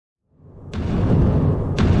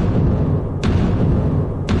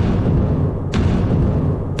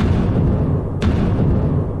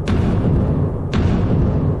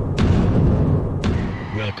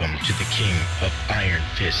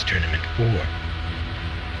Fist Tournament 4.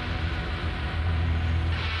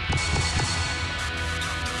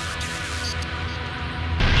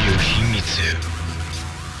 Yoshimitsu.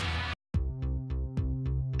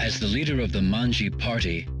 As the leader of the Manji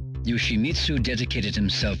party, Yoshimitsu dedicated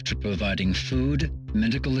himself to providing food,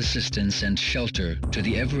 medical assistance, and shelter to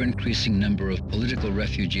the ever-increasing number of political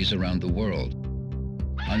refugees around the world.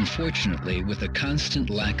 Unfortunately, with a constant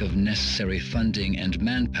lack of necessary funding and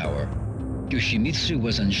manpower, Yoshimitsu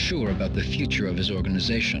was unsure about the future of his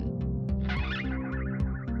organization.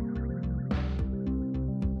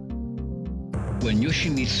 When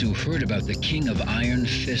Yoshimitsu heard about the King of Iron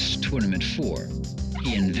Fist Tournament 4,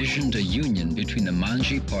 he envisioned a union between the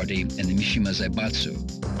Manji party and the Mishima Zaibatsu.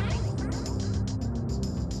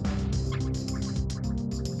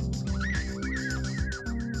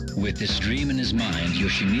 With this dream in his mind,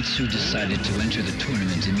 Yoshimitsu decided to enter the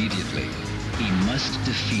tournament immediately. He must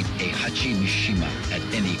defeat Heihachi Mishima at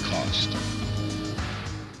any cost.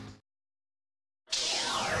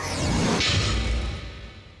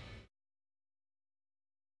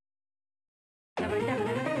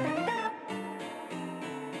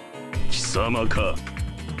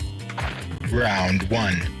 Round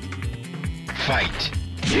 1. Fight.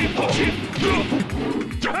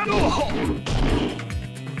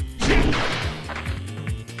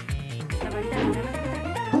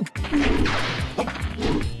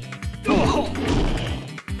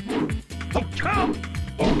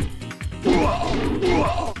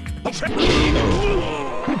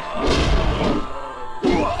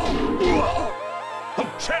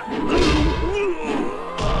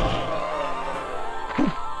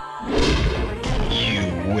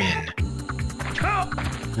 You win.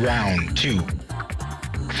 Round 2.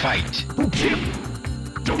 Fight. You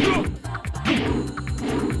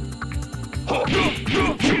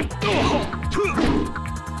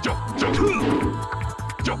win.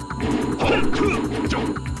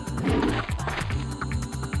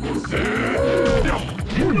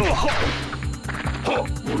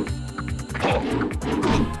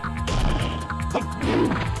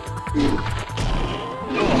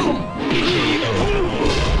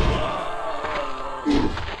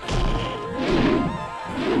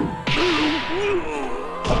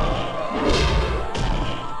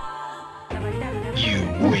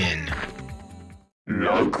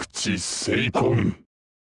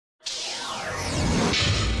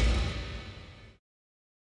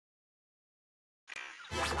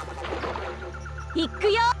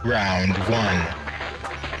 Round 1.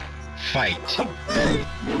 Fight.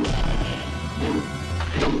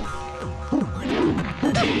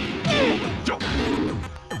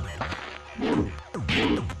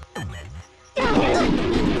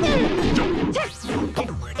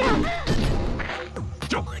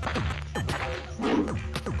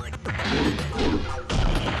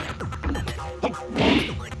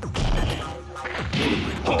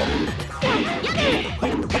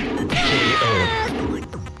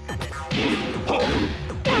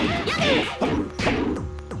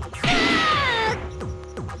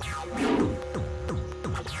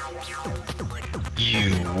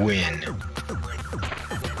 You win.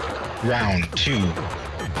 Round 2.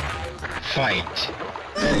 Fight.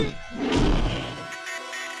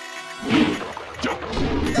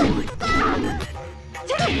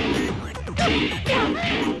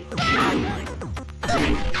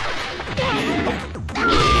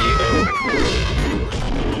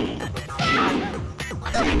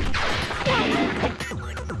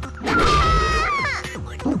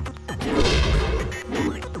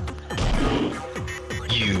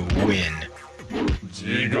 You win.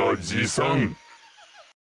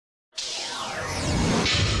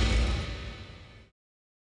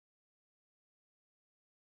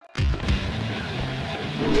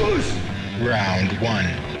 Round 1.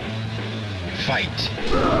 Fight.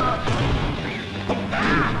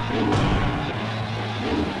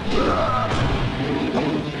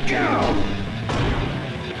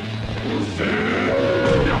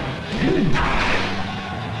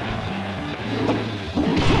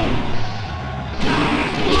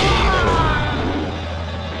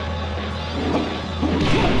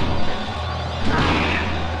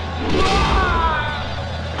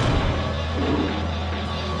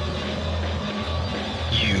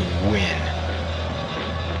 You win.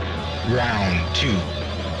 Round 2.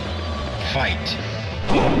 Fight.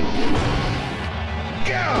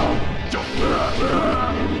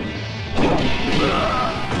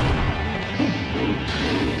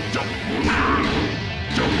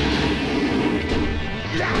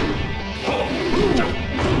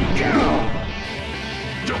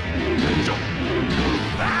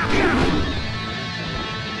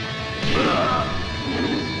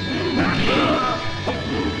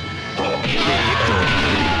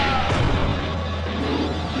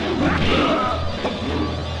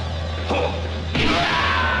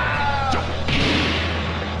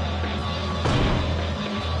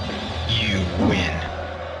 You win.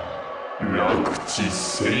 楽地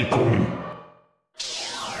成婚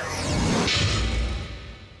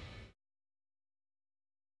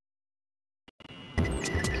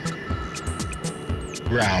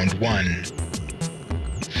Round 1.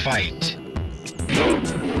 Fight.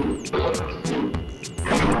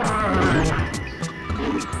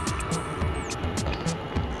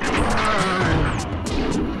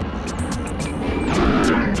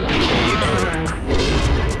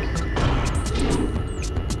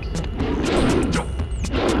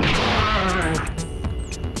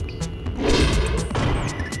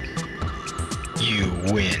 You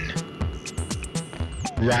win.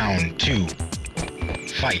 Round 2.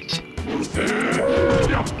 Fight.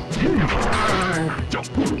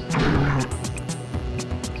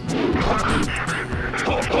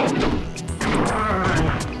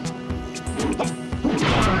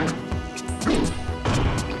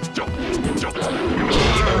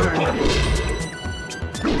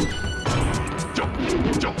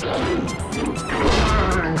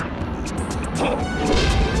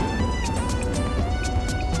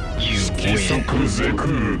 You 規 win. 則是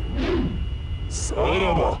空さ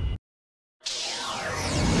らば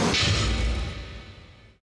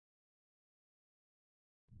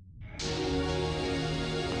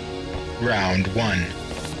Round 1.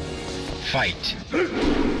 Fight.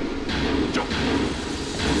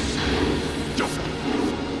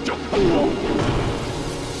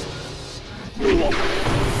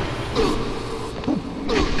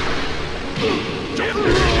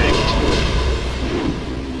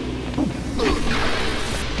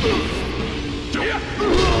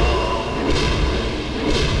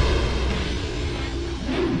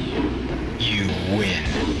 You win.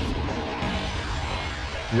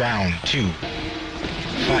 Round 2.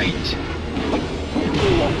 Fight.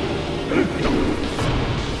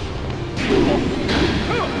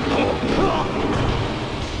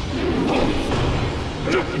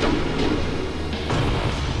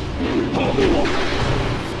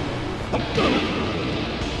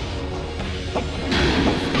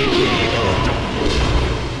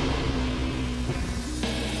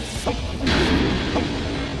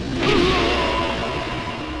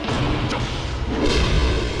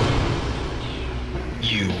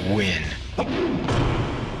 You win.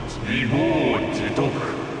 自業自得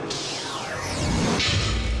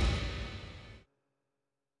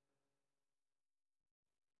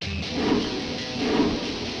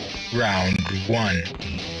Round 1.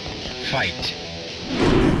 Fight.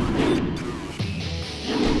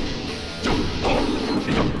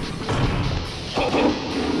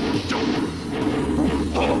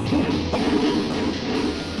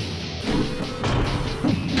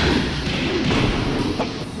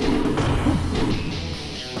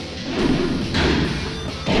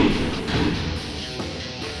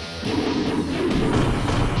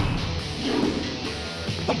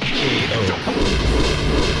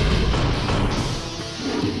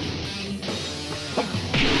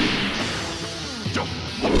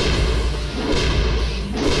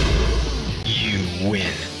 You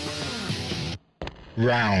win.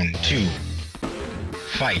 Round 2.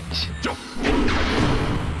 Fight. You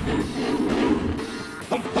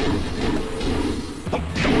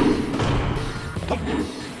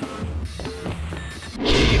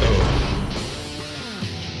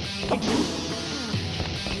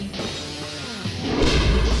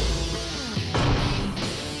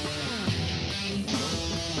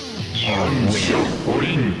暗者 win. 五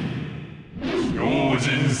輪用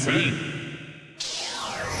心せい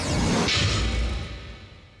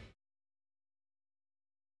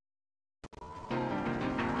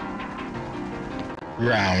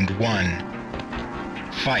Round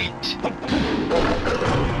 1. Fight.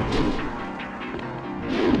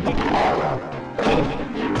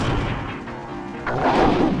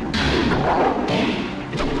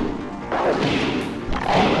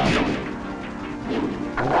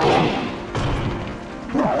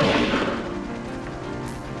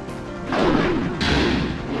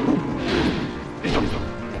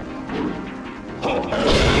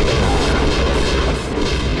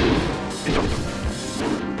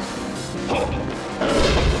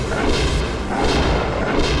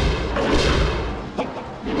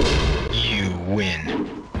 You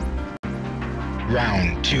win.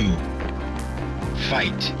 Round 2.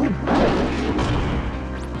 Fight.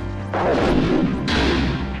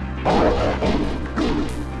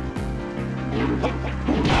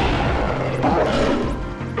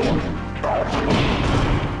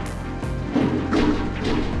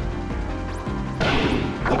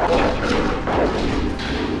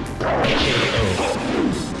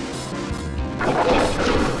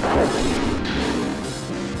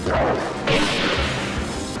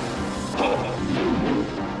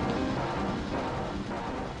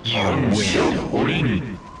 You 者 win. 堀に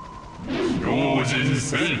用心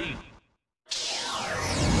せい。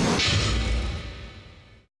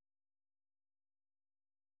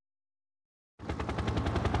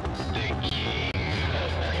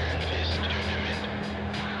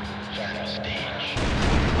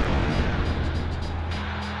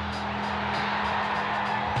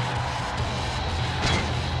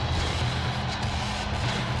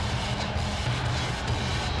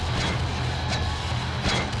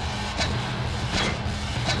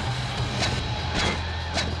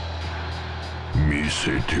見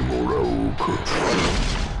せてもらおうか。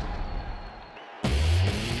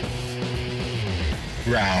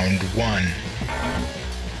Round 1.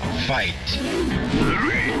 Fight.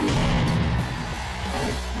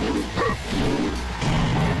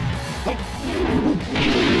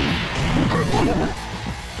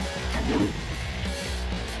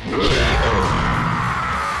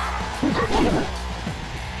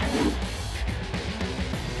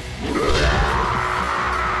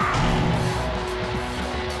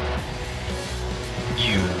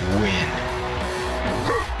 You win.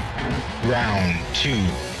 Round 2.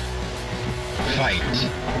 Fight.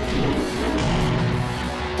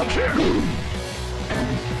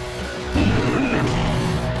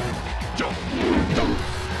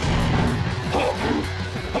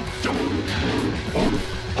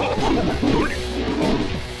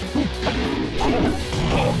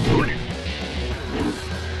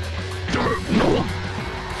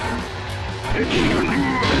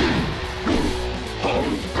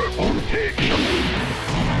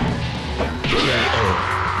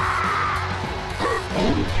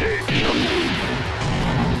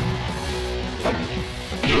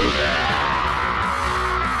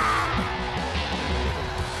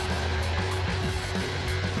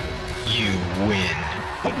 You win.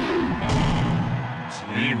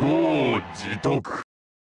 自業自得。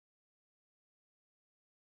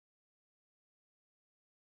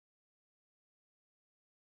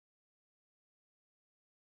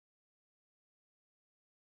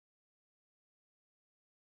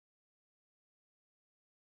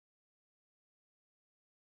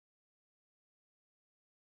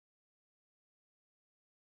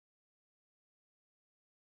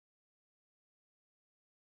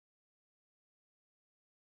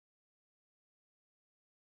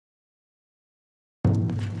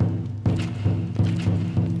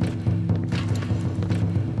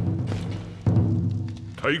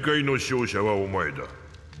大会の勝者はお前だ。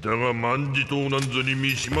だが万事島なんぞに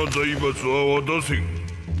三島財閥は渡せん。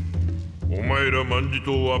お前ら万事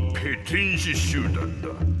島はペテン師集団だ。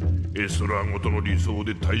エスラーごとの理想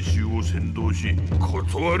で大衆を先導し、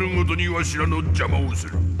断るごとにわしらの邪魔をす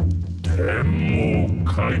る。天網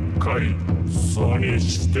開会そに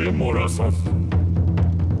してもらさず。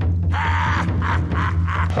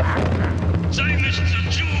財務室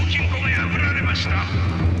中央金庫が破られました。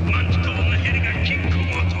万事島のヘリが金庫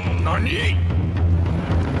ごと。何？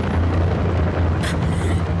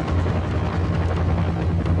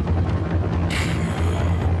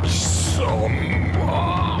貴様。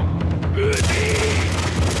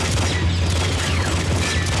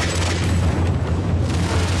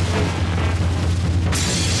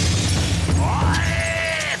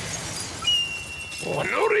おの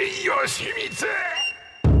れ義満。